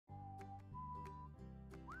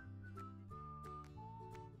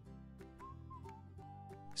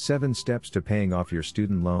7 Steps to Paying Off Your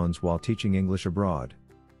Student Loans While Teaching English Abroad.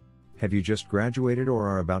 Have you just graduated or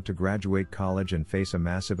are about to graduate college and face a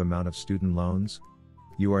massive amount of student loans?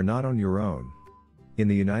 You are not on your own. In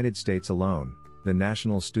the United States alone, the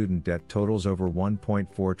national student debt totals over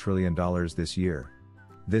 $1.4 trillion this year.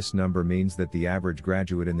 This number means that the average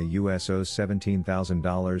graduate in the US owes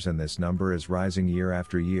 $17,000, and this number is rising year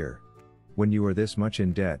after year. When you are this much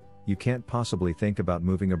in debt, you can't possibly think about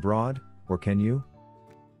moving abroad, or can you?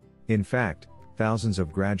 In fact, thousands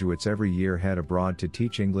of graduates every year head abroad to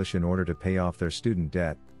teach English in order to pay off their student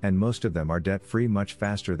debt, and most of them are debt-free much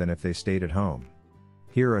faster than if they stayed at home.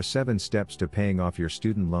 Here are 7 steps to paying off your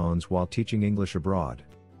student loans while teaching English abroad.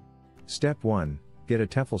 Step 1. Get a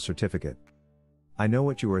TEFL certificate. I know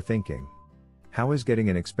what you are thinking. How is getting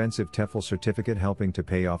an expensive TEFL certificate helping to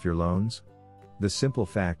pay off your loans? The simple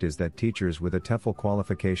fact is that teachers with a TEFL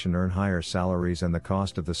qualification earn higher salaries, and the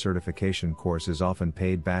cost of the certification course is often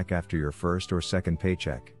paid back after your first or second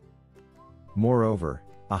paycheck. Moreover,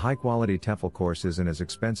 a high-quality TEFL course isn't as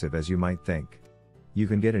expensive as you might think. You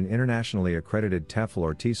can get an internationally accredited TEFL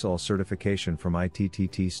or TESOL certification from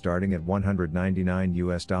ITTT starting at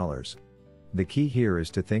 $199. The key here is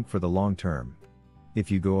to think for the long term. If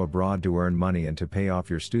you go abroad to earn money and to pay off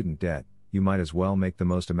your student debt, you might as well make the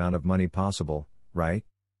most amount of money possible, right?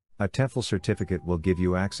 A TEFL certificate will give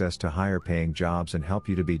you access to higher paying jobs and help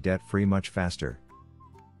you to be debt-free much faster.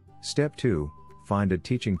 Step 2. Find a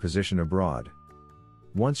teaching position abroad.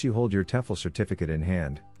 Once you hold your TEFL certificate in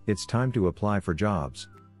hand, it's time to apply for jobs.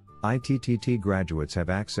 ITTT graduates have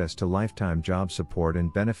access to lifetime job support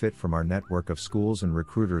and benefit from our network of schools and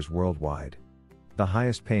recruiters worldwide. The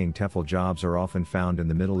highest paying TEFL jobs are often found in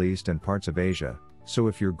the Middle East and parts of Asia, so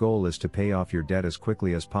if your goal is to pay off your debt as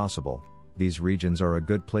quickly as possible, these regions are a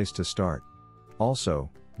good place to start. Also,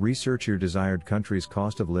 research your desired country's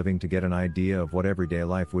cost of living to get an idea of what everyday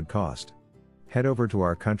life would cost. Head over to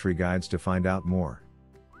our country guides to find out more.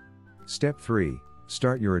 Step 3.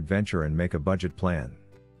 Start your adventure and make a budget plan.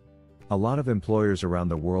 A lot of employers around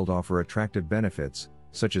the world offer attractive benefits,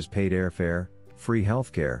 such as paid airfare, free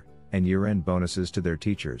healthcare, and year-end bonuses to their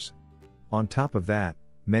teachers. On top of that,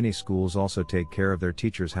 many schools also take care of their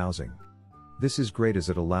teachers' housing. This is great as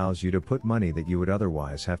it allows you to put money that you would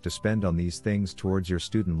otherwise have to spend on these things towards your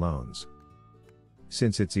student loans.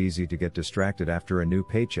 Since it's easy to get distracted after a new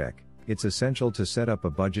paycheck, it's essential to set up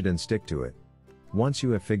a budget and stick to it. Once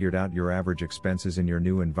you have figured out your average expenses in your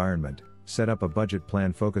new environment, set up a budget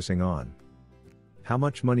plan focusing on how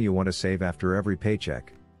much money you want to save after every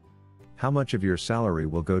paycheck. How much of your salary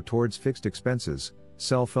will go towards fixed expenses,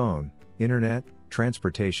 cell phone, internet,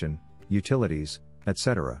 transportation, utilities,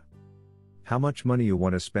 etc. How much money you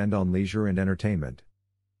want to spend on leisure and entertainment.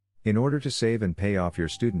 In order to save and pay off your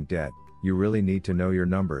student debt, you really need to know your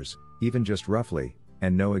numbers, even just roughly,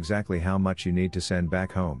 and know exactly how much you need to send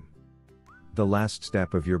back home. The last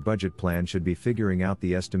step of your budget plan should be figuring out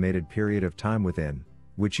the estimated period of time within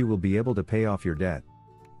which you will be able to pay off your debt.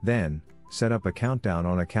 Then, set up a countdown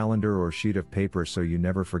on a calendar or sheet of paper so you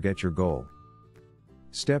never forget your goal.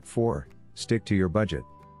 Step 4. Stick to your budget.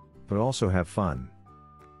 But also have fun.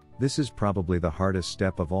 This is probably the hardest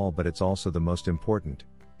step of all, but it's also the most important,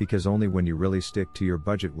 because only when you really stick to your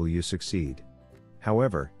budget will you succeed.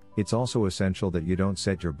 However, it's also essential that you don't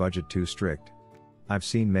set your budget too strict. I've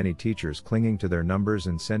seen many teachers clinging to their numbers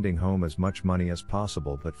and sending home as much money as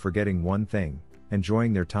possible but forgetting one thing: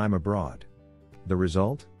 enjoying their time abroad. The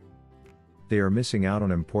result? They are missing out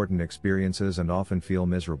on important experiences and often feel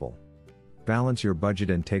miserable. Balance your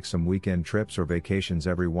budget and take some weekend trips or vacations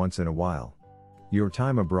every once in a while. Your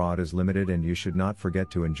time abroad is limited and you should not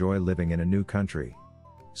forget to enjoy living in a new country.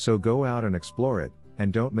 So go out and explore it,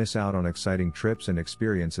 and don't miss out on exciting trips and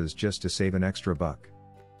experiences just to save an extra buck.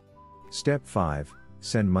 Step 5.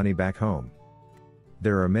 Send money back home.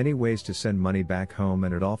 There are many ways to send money back home,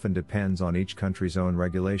 and it often depends on each country's own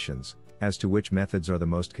regulations as to which methods are the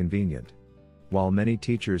most convenient. While many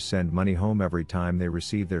teachers send money home every time they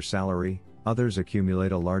receive their salary, others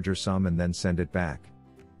accumulate a larger sum and then send it back.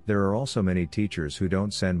 There are also many teachers who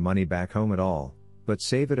don't send money back home at all, but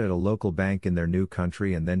save it at a local bank in their new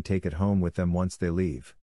country and then take it home with them once they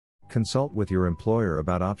leave. Consult with your employer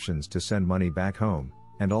about options to send money back home,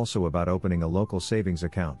 and also about opening a local savings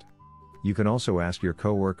account. You can also ask your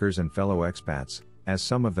coworkers and fellow expats, as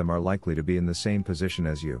some of them are likely to be in the same position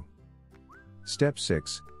as you. Step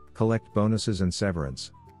 6. Collect bonuses and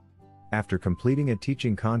severance. After completing a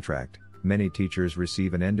teaching contract, many teachers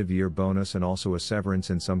receive an end-of-year bonus and also a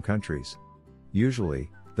severance in some countries.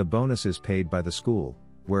 Usually, the bonus is paid by the school,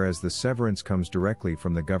 whereas the severance comes directly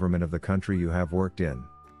from the government of the country you have worked in.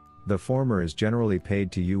 The former is generally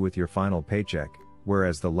paid to you with your final paycheck,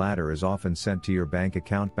 whereas the latter is often sent to your bank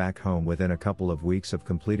account back home within a couple of weeks of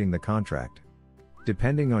completing the contract.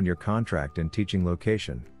 Depending on your contract and teaching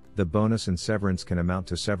location, the bonus and severance can amount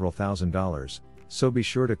to several $1,000s, so be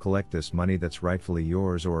sure to collect this money that's rightfully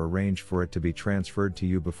yours or arrange for it to be transferred to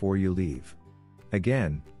you before you leave.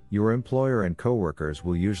 Again, your employer and coworkers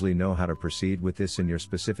will usually know how to proceed with this in your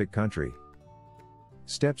specific country.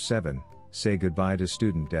 Step 7. Say goodbye to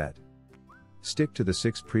student debt. Stick to the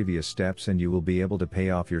 6 previous steps and you will be able to pay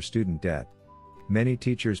off your student debt. Many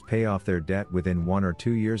teachers pay off their debt within 1 or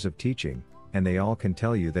 2 years of teaching, and they all can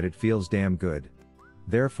tell you that it feels damn good.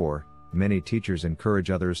 Therefore, many teachers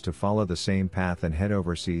encourage others to follow the same path and head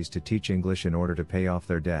overseas to teach English in order to pay off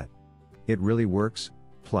their debt. It really works,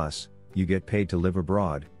 plus, you get paid to live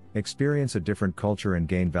abroad, experience a different culture and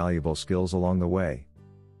gain valuable skills along the way.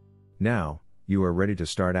 Now, you are ready to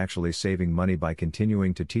start actually saving money by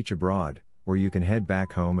continuing to teach abroad, or you can head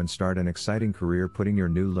back home and start an exciting career putting your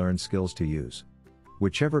new learned skills to use.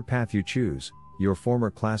 Whichever path you choose, your former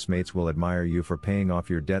classmates will admire you for paying off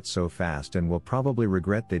your debt so fast and will probably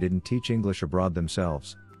regret they didn't teach English abroad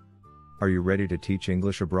themselves. Are you ready to teach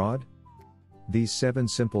English abroad? These 7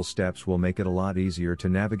 simple steps will make it a lot easier to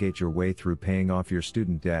navigate your way through paying off your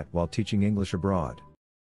student debt while teaching English abroad.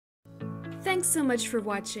 Thanks so much for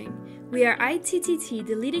watching. We are ITTT,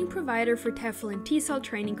 the leading provider for TEFL and TESOL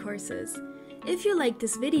training courses. If you liked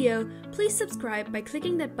this video, please subscribe by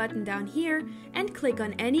clicking that button down here and click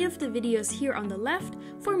on any of the videos here on the left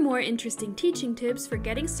for more interesting teaching tips for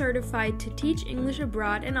getting certified to teach English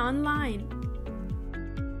abroad and online.